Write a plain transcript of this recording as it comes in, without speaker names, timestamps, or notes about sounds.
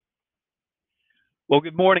Well,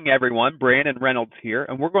 good morning, everyone. Brandon Reynolds here,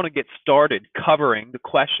 and we're going to get started covering the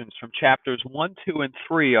questions from chapters 1, 2, and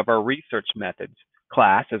 3 of our research methods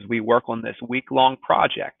class as we work on this week-long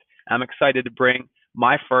project. I'm excited to bring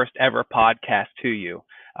my first ever podcast to you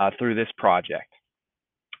through this project.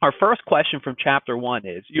 Our first question from chapter 1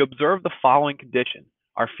 is, you observe the following condition.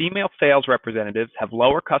 Our female sales representatives have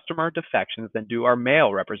lower customer defections than do our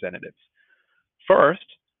male representatives. First,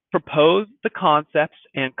 propose the concepts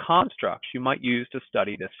and constructs you might use to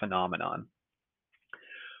study this phenomenon.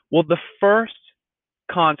 Well, the first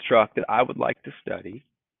construct that I would like to study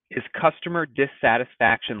is customer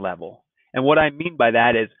dissatisfaction level. And what I mean by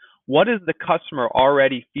that is, what is the customer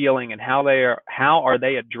already feeling and how are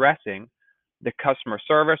they addressing the customer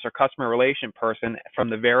service or customer relation person from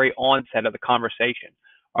the very onset of the conversation?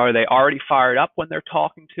 Are they already fired up when they're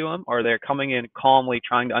talking to them, or they're coming in calmly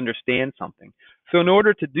trying to understand something? So in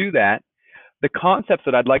order to do that, the concepts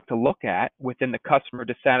that I'd like to look at within the customer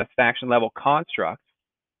dissatisfaction level construct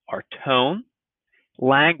are tone,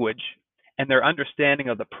 language, and their understanding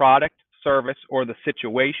of the product, service, or the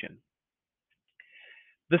situation.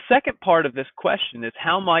 The second part of this question is,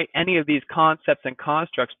 how might any of these concepts and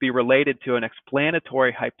constructs be related to an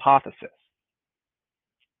explanatory hypothesis?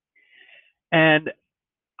 And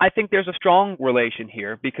I think there's a strong relation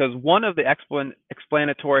here, because one of the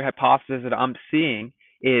explanatory hypotheses that I'm seeing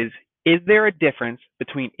is there a difference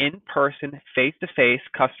between in-person, face-to-face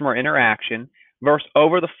customer interaction versus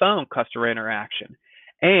over-the-phone customer interaction?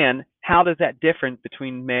 And how does that differ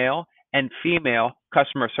between male and female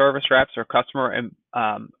customer service reps or customer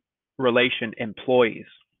relation employees?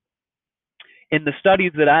 In the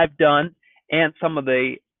studies that I've done and some of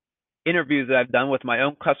the interviews that I've done with my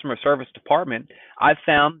own customer service department, I've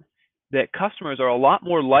found that customers are a lot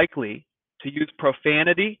more likely to use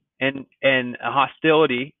profanity and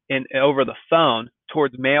hostility over the phone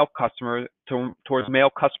towards male customer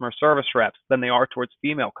service reps than they are towards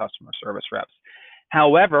female customer service reps.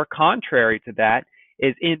 However, contrary to that,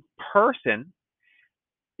 is in person,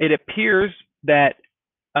 it appears that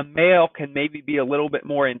a male can maybe be a little bit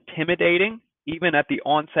more intimidating, even at the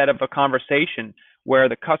onset of a conversation, where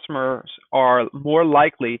the customers are more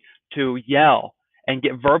likely to yell and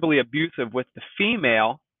get verbally abusive with the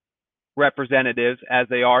female representatives as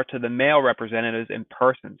they are to the male representatives in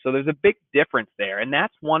person. So there's a big difference there, and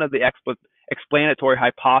that's one of the explanatory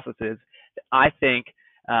hypotheses that I think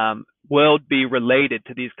will be related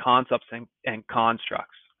to these concepts and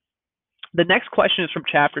constructs. The next question is from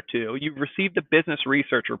Chapter 2. You've received a business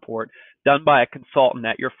research report done by a consultant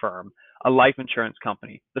at your firm, a life insurance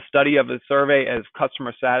company. The study of the survey is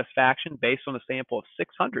customer satisfaction based on a sample of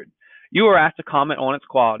 600. You are asked to comment on its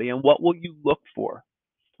quality, and what will you look for?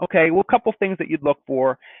 Okay, well, a couple things that you'd look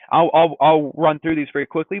for. I'll run through these very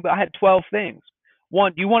quickly, but I had 12 things.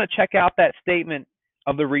 One, you want to check out that statement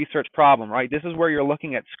of the research problem, right? This is where you're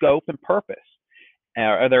looking at scope and purpose.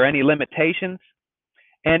 Are there any limitations?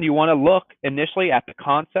 And you want to look initially at the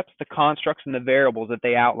concepts, the constructs, and the variables that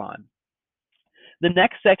they outline. The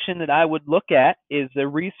next section that I would look at is the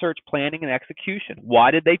research planning and execution.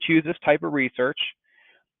 Why did they choose this type of research?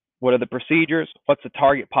 What are the procedures? What's the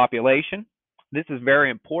target population? This is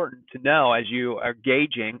very important to know as you are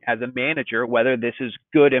gauging as a manager whether this is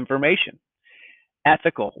good information.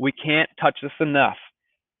 Ethical. We can't touch this enough.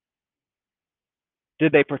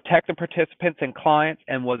 Did they protect the participants and clients,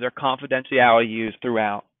 and was their confidentiality used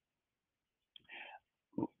throughout?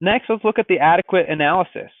 Next, let's look at the adequate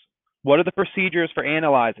analysis. What are the procedures for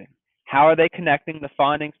analyzing? How are they connecting the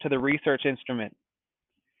findings to the research instrument?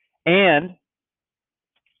 And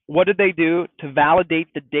what did they do to validate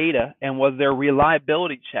the data, and was there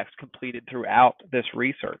reliability checks completed throughout this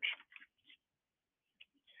research?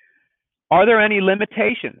 Are there any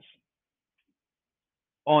limitations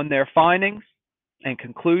on their findings and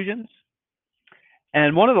conclusions?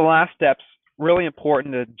 And one of the last steps, really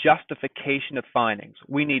important, is justification of findings.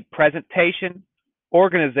 We need presentation,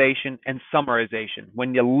 organization, and summarization.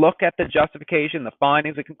 When you look at the justification, the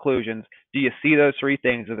findings, and conclusions, do you see those three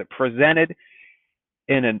things? Is it presented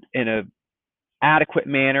in an adequate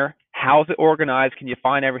manner? How is it organized? Can you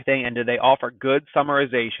find everything? And do they offer good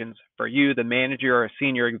summarizations for you, the manager or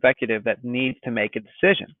senior executive that needs to make a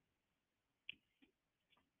decision?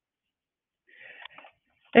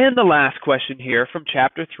 And the last question here from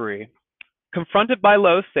Chapter 3. Confronted by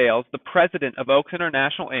low sales, the president of Oaks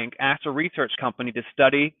International, Inc. asked a research company to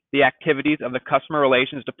study the activities of the customer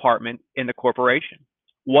relations department in the corporation.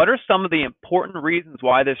 What are some of the important reasons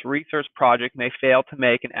why this research project may fail to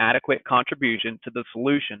make an adequate contribution to the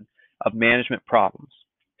solution of management problems?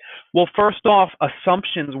 Well, first off,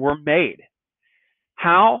 assumptions were made.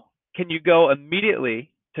 How can you go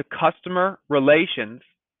immediately to customer relations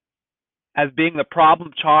as being the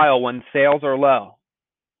problem child when sales are low.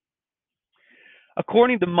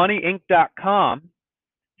 According to MoneyInc.com,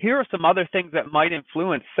 here are some other things that might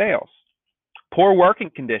influence sales. Poor working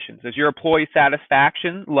conditions. Is your employee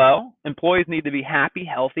satisfaction low? Employees need to be happy,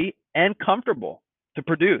 healthy, and comfortable to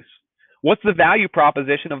produce. What's the value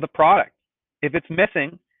proposition of the product? If it's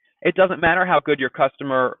missing, it doesn't matter how good your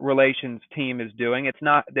customer relations team is doing. It's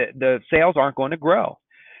not the sales aren't going to grow.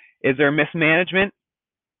 Is there mismanagement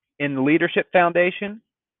in the leadership foundation?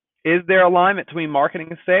 Is there alignment between marketing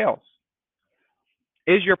and sales?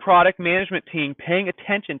 Is your product management team paying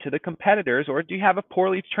attention to the competitors, or do you have a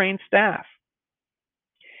poorly trained staff?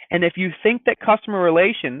 And if you think that customer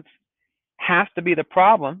relations has to be the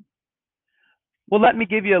problem, well, let me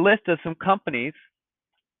give you a list of some companies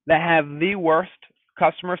that have the worst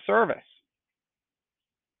customer service.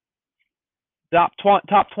 Top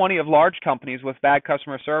 20 of large companies with bad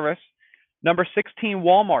customer service. Number 16,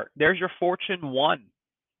 Walmart. There's your Fortune 1,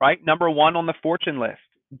 right? Number 1 on the Fortune list.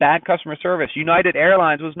 Bad customer service. United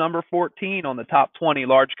Airlines was number 14 on the top 20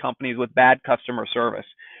 large companies with bad customer service.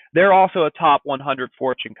 They're also a top 100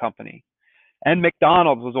 Fortune company. And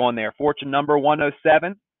McDonald's was on there, Fortune number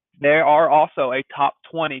 107. They are also a top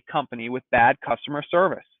 20 company with bad customer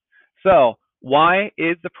service. So why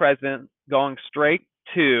is the president going straight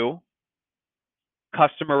to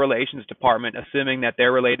customer relations department, assuming that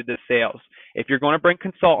they're related to sales? If you're going to bring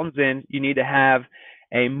consultants in, you need to have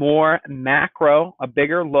a macro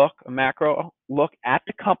look at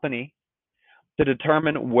the company to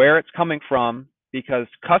determine where it's coming from, because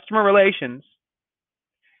customer relations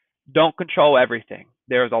don't control everything.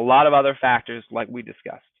 There's a lot of other factors like we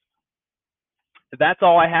discussed. That's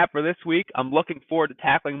all I have for this week. I'm looking forward to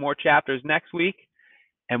tackling more chapters next week,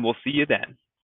 and we'll see you then.